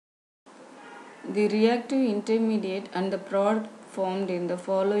The reactive intermediate and the product formed in the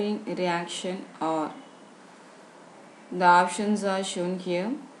following reaction are. The options are shown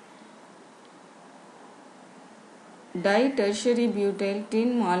here. Di-tertiary butyl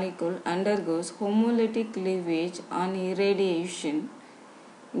tin molecule undergoes homolytic cleavage on irradiation,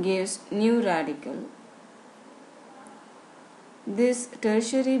 gives new radical. This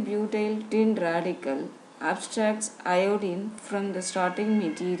tertiary butyl tin radical abstracts iodine from the starting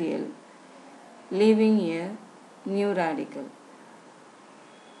material, leaving a new radical.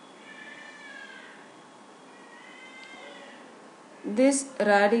 This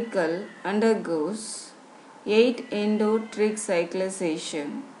radical undergoes 8-endo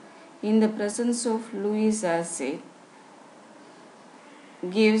cyclization in the presence of Lewis acid,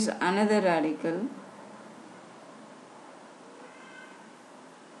 gives another radical.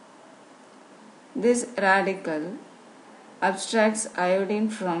 This radical abstracts iodine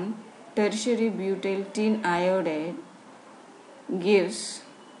from tertiary butyl tin iodide, gives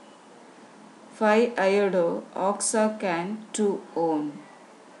 5-iodo-oxacan-2-one.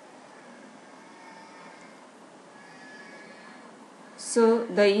 So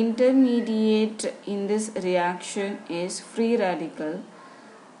the intermediate in this reaction is free radical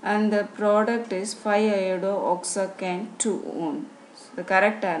and the product is 5-iodo-oxacan-2-one. So the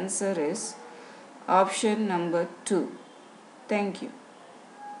correct answer is option number 2. Thank you.